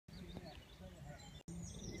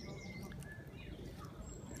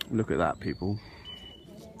Look at that, people.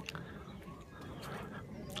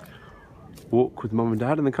 Walk with mum and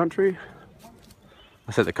dad in the country.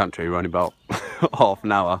 I said the country, we're only about half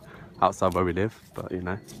an hour outside where we live, but you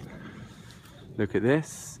know. Look at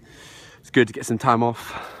this. It's good to get some time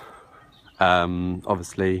off.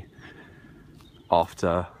 Obviously,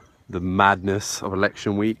 after the madness of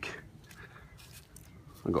election week,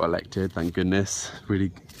 I got elected, thank goodness.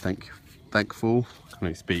 Really thankful. I can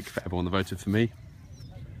only speak for everyone that voted for me.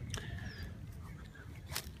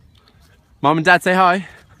 Mum and Dad, say hi.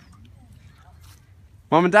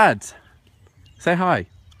 Mum and Dad, say hi.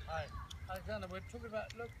 Hi. Alexander, we're talking about,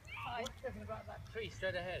 look, what's different about that tree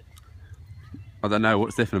straight ahead? I don't know,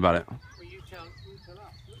 what's different about it? Well, you tell us.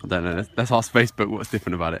 I don't know, let's ask Facebook what's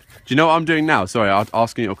different about it. Do you know what I'm doing now? Sorry, I'll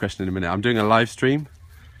ask you your question in a minute. I'm doing a live stream.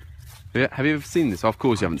 Have you ever seen this? Of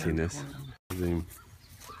course you haven't seen this. Zoom.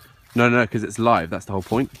 No, because it's live, that's the whole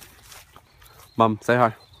point. Mum, say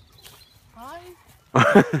hi. Hi.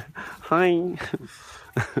 Hi.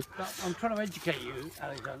 But I'm trying to educate you,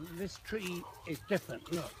 Alexander. This tree is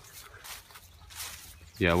different, look.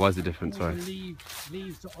 Yeah, why is it different? All Sorry. the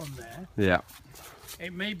leaves are on there. Yeah.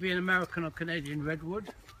 It may be an American or Canadian redwood.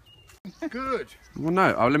 Good. Well,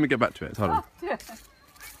 no. Oh, let me get back to it. Hold on.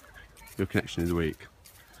 Your connection is weak.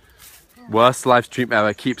 Worst live stream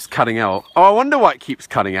ever. Keeps cutting out. Oh, I wonder why it keeps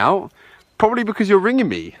cutting out. Probably because you're ringing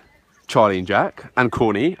me. Charlie and Jack and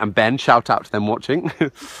Corny and Ben. Shout out to them watching.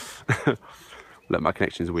 Look, my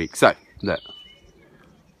connection is weak. So, look.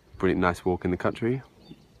 Brilliant, nice walk in the country.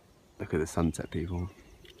 Look at the sunset, people.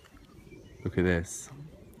 Look at this.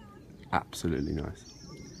 Absolutely nice.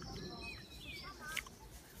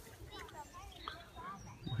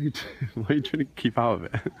 Why are you trying to keep out of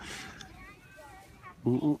it?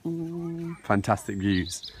 Ooh, ooh, ooh. Fantastic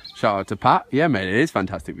views. Shout out to Pat. Yeah, mate, it is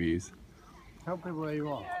fantastic views. Tell people where you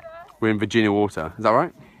are. We're in Virginia Water. Is that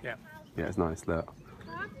right? Yeah. Yeah, it's nice. Look.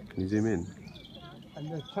 Can you zoom in? And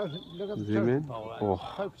the totem, look at the Zoom in. totem pole.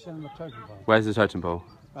 Oh. Focus on the totem pole. Where's the totem pole?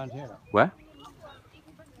 Around here. Where?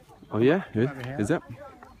 Oh yeah, Over here. is it?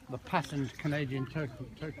 The patterned Canadian totem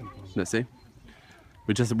pole. Let's see.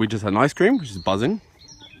 We just had an ice cream, which is buzzing.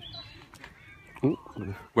 Ooh,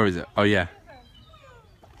 where is it? Oh yeah.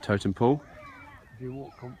 Totem pole. If you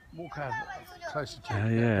walk out closer to Yeah,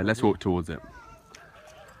 it. yeah. Let's walk towards it.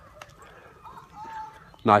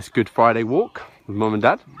 Nice Good Friday walk with mum and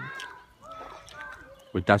dad.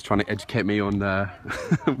 With Dad's trying to educate me on the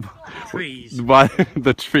Trees.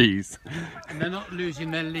 the trees. And they're not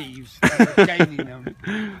losing their leaves, they're gaining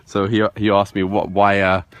them. So he asked me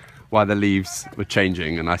why the leaves were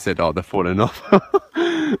changing, and I said, oh, they're falling off.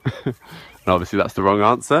 And obviously that's the wrong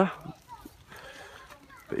answer.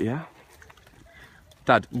 But yeah.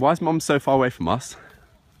 Dad, why is Mum so far away from us?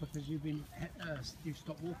 Because you've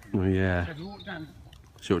stopped walking. Oh yeah. So if you walk down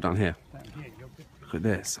Short down here. here, you'll get... Look at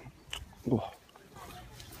this. Oh.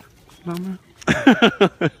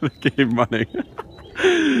 Look at him running.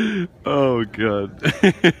 Oh god.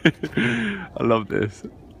 I love this.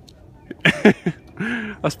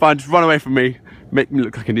 That's fine, just run away from me. Make me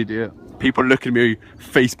look like an idiot. People look at me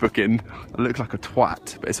Facebooking. I look like a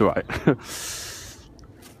twat, but it's alright.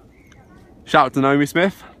 Shout out to Naomi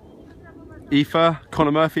Smith, Aoife,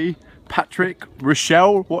 Connor Murphy, Patrick,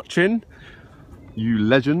 Rochelle watching. You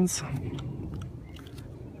legends.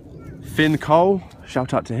 Finn Cole,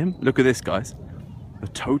 shout out to him. Look at this, guys. The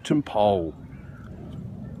totem pole.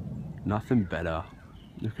 Nothing better.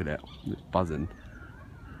 Look at it. It's buzzing.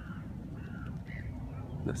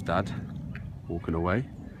 That's Dad walking away.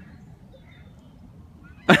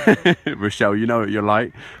 Rochelle, you know what you're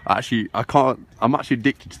like. I'm actually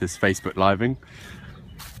addicted to this Facebook living.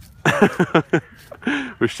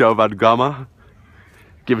 Rochelle Van Gama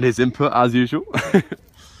giving his input as usual.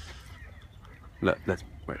 Let's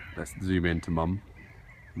zoom in to Mum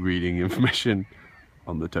reading information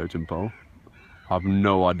on the totem pole. I have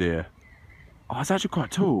no idea. Oh, it's actually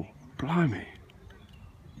quite tall. Blimey.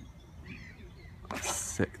 That's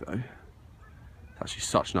sick though. It's actually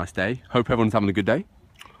such a nice day. Hope everyone's having a good day.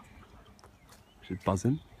 She's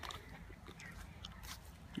buzzing.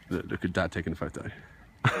 Look at Dad taking a photo.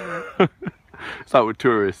 It's like with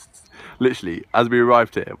tourists. Literally, as we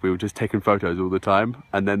arrived here, we were just taking photos all the time,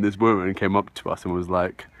 and then this woman came up to us and was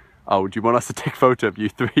like, oh, do you want us to take a photo of you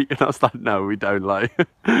three? And I was like, no, we don't. Like,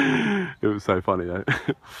 it was so funny though.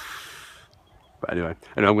 But anyway,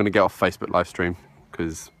 I'm going to get off Facebook live stream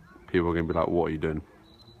because people are going to be like, what are you doing?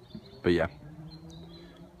 But yeah.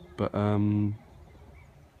 But so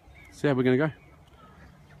yeah, we're going to go.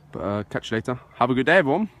 But catch you later. Have a good day,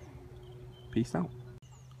 everyone. Peace out.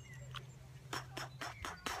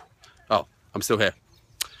 Oh, I'm still here.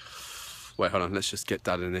 Wait, hold on. Let's just get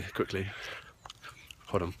Dad in here quickly.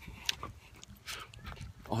 Hold on.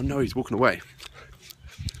 Oh no, he's walking away.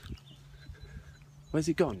 Where's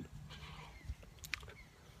he gone?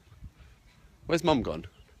 Where's Mum gone?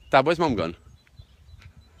 Dad, where's Mum gone?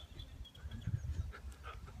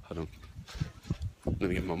 Hold on. Let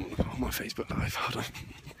me get Mum on my Facebook Live. Hold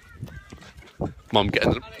on. Mum, get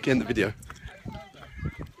in the video.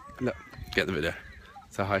 Look, get in the video.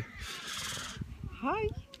 Say hi. Hi.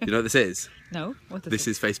 You know what this is? No. What is This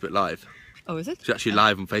it? is Facebook Live. Oh, is it? It's actually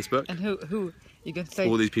live on Facebook. And who? You going to say?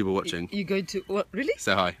 All these people watching. You going to what? Really?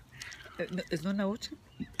 Say hi. Is Nonna watching?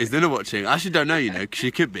 Is Nina watching? I actually don't know, you know, 'cause she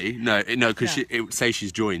could be. No, because No. it would say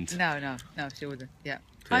she's joined. No, she wouldn't. Yeah.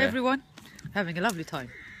 Hi Yeah. everyone. Having a lovely time.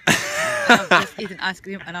 And I've just eaten ice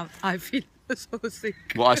cream and I feel so sick.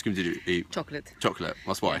 What ice cream did you eat? Chocolate. Chocolate.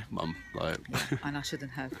 That's why, Mum. Like, And I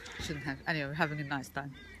shouldn't have. Anyway, we're having a nice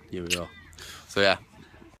time. here we are. So yeah.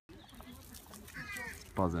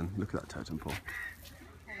 Buzzing. Look at that totem pole.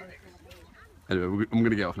 Anyway, I'm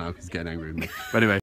gonna get off now because he's getting angry with me. But anyway.